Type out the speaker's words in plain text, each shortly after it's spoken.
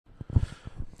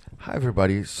Hi,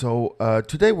 everybody. So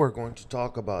today we're going to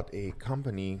talk about a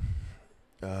company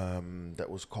that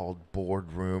was called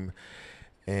Boardroom,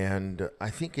 and I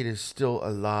think it is still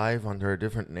alive under a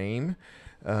different name,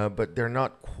 but they're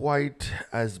not quite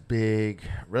as big,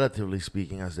 relatively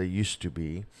speaking, as they used to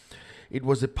be. It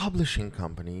was a publishing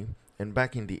company, and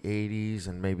back in the 80s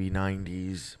and maybe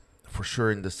 90s, for sure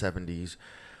in the 70s,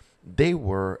 they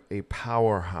were a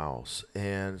powerhouse,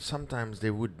 and sometimes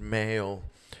they would mail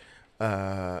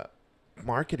uh,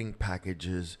 marketing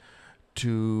packages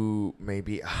to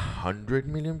maybe 100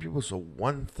 million people, so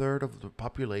one third of the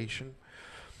population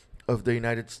of the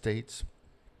United States.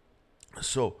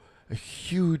 So a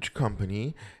huge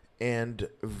company and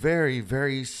very,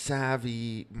 very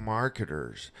savvy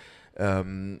marketers.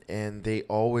 And they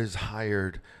always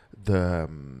hired the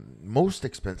most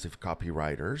expensive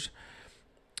copywriters.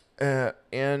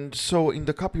 And so in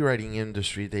the copywriting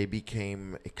industry, they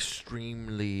became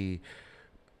extremely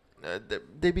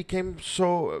they became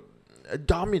so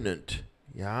dominant.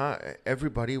 Yeah,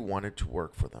 everybody wanted to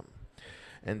work for them,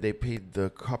 and they paid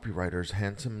the copywriters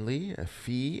handsomely a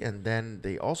fee, and then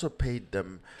they also paid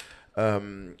them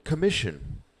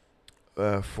commission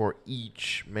for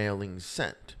each mailing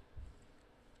sent.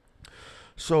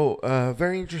 So,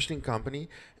 very interesting company,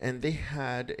 and they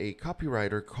had a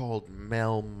copywriter called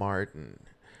Mel Martin,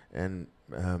 and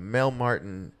Mel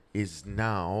Martin is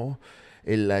now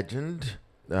a legend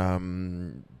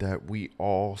that we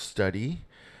all study.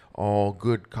 All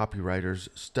good copywriters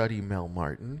study Mel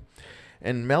Martin,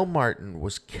 and Mel Martin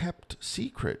was kept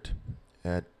secret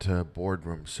at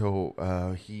Boardroom,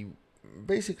 so he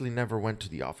basically never went to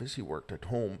the office. He worked at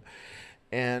home,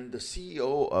 and the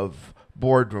CEO of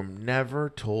Boardroom never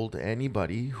told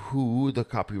anybody who the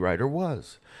copywriter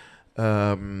was.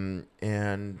 And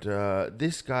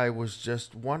this guy was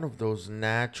just one of those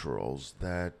naturals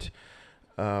that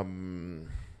um,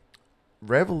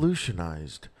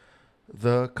 revolutionized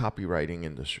the copywriting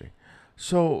industry.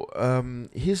 So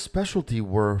his specialty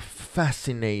were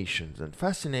fascinations, and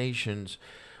fascinations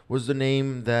was the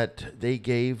name that they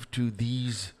gave to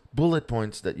these bullet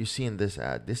points that you see in this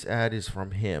ad. This ad is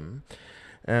from him,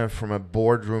 from a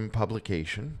Boardroom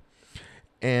publication,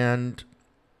 and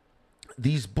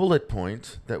these bullet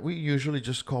points that we usually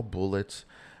just call bullets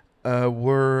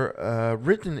were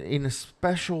written in a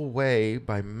special way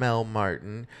by Mel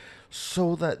Martin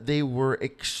so that they were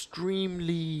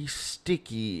extremely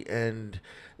sticky and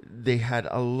they had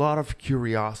a lot of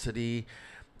curiosity.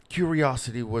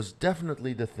 Curiosity was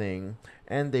definitely the thing,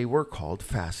 and they were called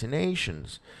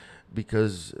fascinations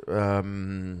because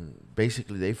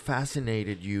basically they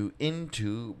fascinated you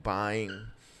into buying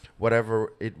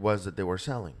whatever it was that they were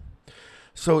selling.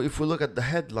 So if we look at the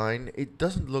headline, it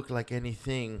doesn't look like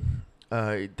anything.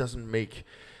 It doesn't make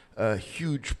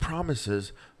huge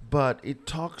promises, but it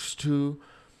talks to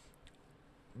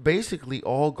basically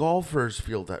all golfers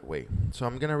feel that way. So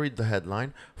I'm going to read the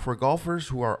headline. For golfers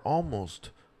who are almost,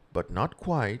 but not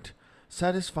quite,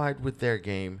 satisfied with their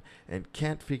game and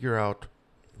can't figure out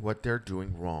what they're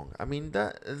doing wrong. I mean,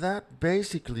 that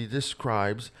basically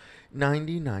describes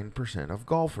 99% of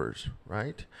golfers,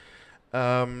 right?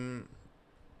 Um,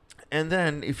 and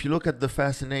then, if you look at the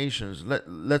fascinations,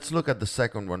 let's look at the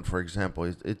second one, for example.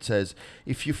 It says,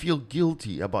 if you feel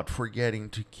guilty about forgetting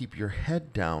to keep your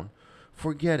head down,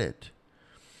 forget it.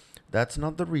 That's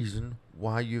not the reason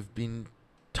why you've been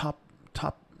top,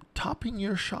 top, topping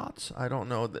your shots. I don't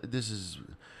know. This is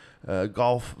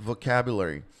golf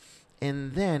vocabulary.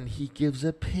 And then he gives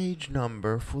a page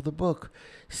number for the book.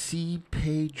 See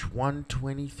page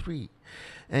 123.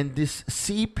 And this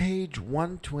see page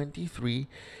 123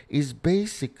 is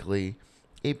basically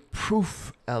a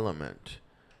proof element.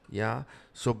 Yeah?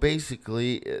 So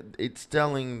basically, it's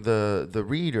telling the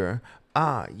reader,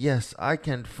 yes, I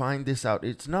can find this out.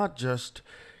 It's not just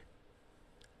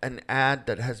an ad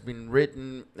that has been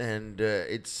written and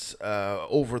it's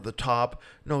over the top.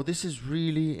 No, this is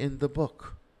really in the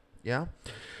book. Yeah?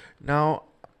 Now,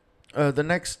 the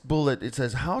next bullet, it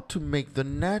says how to make the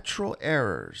natural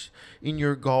errors in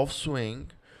your golf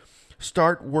swing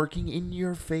start working in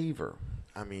your favor.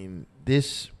 I mean,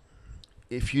 this,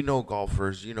 if you know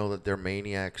golfers, you know that they're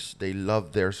maniacs. They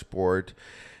love their sport.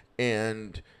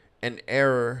 And an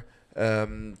error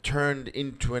turned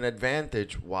into an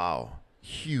advantage. Wow.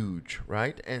 Huge,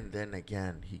 right? And then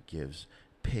again, he gives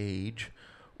page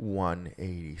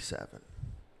 187.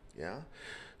 Yeah.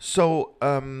 So,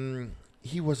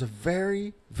 he was a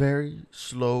very, very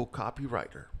slow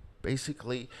copywriter.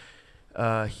 Basically,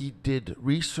 he did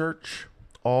research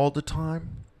all the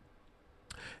time,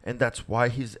 and that's why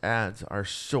his ads are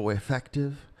so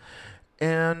effective.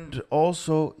 And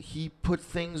also, he put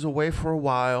things away for a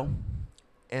while,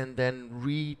 and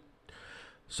then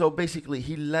So basically,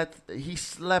 he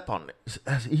slept on it.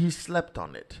 He slept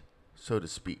on it, so to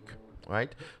speak,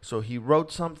 right? So he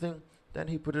wrote something, then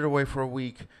he put it away for a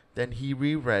week, then he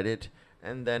reread it,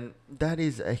 and then that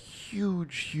is a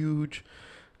huge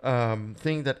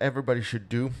thing that everybody should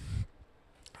do.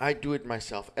 I do it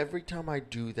myself. Every time I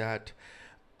do that,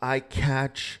 I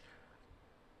catch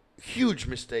huge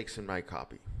mistakes in my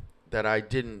copy that I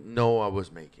didn't know I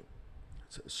was making.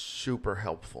 It's super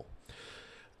helpful.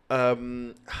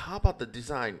 How about the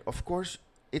design? Of course,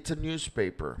 it's a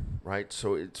newspaper, right?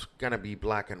 So it's gonna be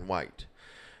black and white.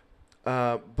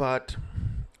 But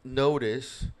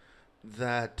notice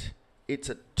that it's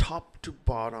a top to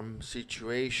bottom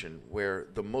situation where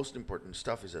the most important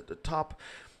stuff is at the top.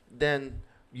 Then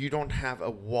you don't have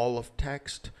a wall of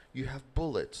text, you have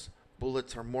bullets.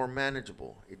 Bullets are more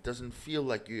manageable. It doesn't feel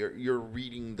like you're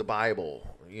reading the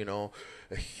Bible,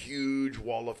 a huge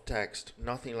wall of text,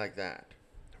 nothing like that,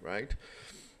 right?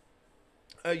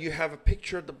 You have a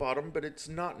picture at the bottom, but it's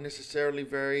not necessarily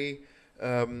very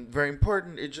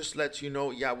important. It just lets you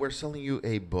know, yeah, we're selling you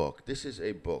a book. This is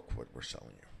a book, what we're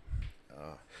selling you.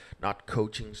 Not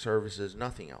coaching services,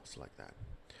 nothing else like that.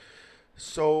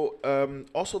 So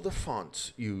also the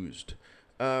fonts used.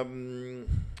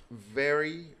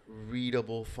 Very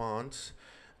readable fonts.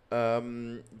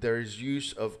 There's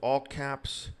use of all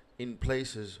caps in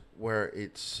places where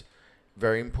it's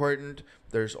very important.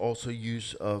 There's also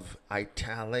use of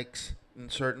italics in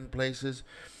certain places.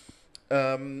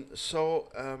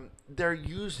 They're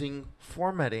using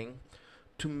formatting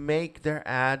to make their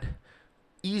ad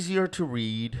easier to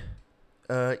read,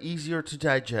 easier to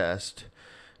digest,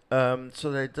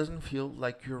 so that it doesn't feel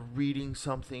like you're reading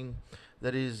something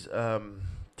that is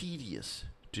tedious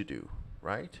to do,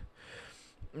 right?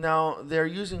 Now, they're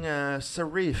using a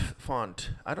serif font.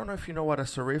 I don't know if you know what a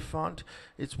serif font.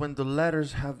 It's when the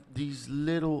letters have these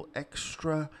little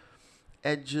extra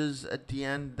edges at the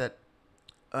end that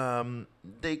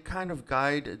they kind of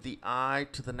guide the eye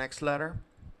to the next letter.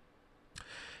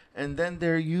 And then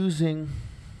they're using,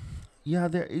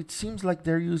 it seems like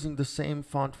they're using the same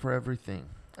font for everything,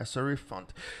 a serif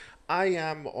font. I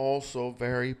am also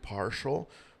very partial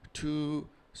to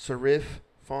serif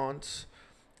fonts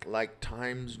like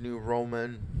Times New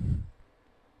Roman,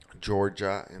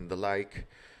 Georgia, and the like.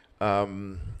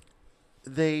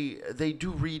 They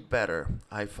do read better,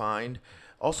 I find.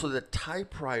 Also, the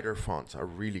typewriter fonts are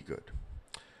really good,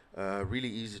 really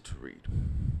easy to read.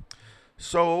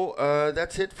 So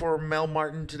that's it for Mel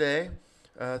Martin today.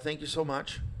 Thank you so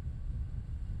much.